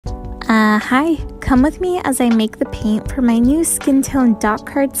Hi, come with me as I make the paint for my new skin tone dot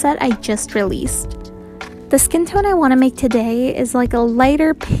card set I just released. The skin tone I want to make today is like a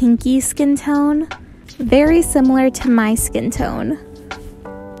lighter pinky skin tone, very similar to my skin tone.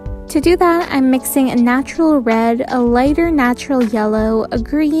 To do that, I'm mixing a natural red, a lighter natural yellow, a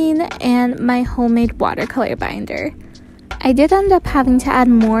green, and my homemade watercolor binder. I did end up having to add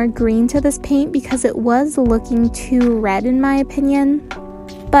more green to this paint because it was looking too red in my opinion.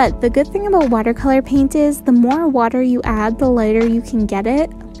 But the good thing about watercolor paint is the more water you add, the lighter you can get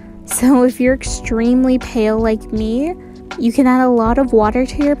it. So if you're extremely pale like me, you can add a lot of water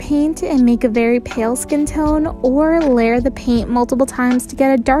to your paint and make a very pale skin tone, or layer the paint multiple times to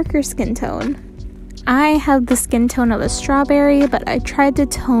get a darker skin tone. I have the skin tone of a strawberry, but I tried to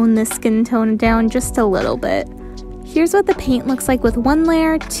tone the skin tone down just a little bit. Here's what the paint looks like with 1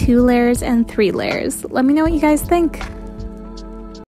 layer, 2 layers, and 3 layers. Let me know what you guys think.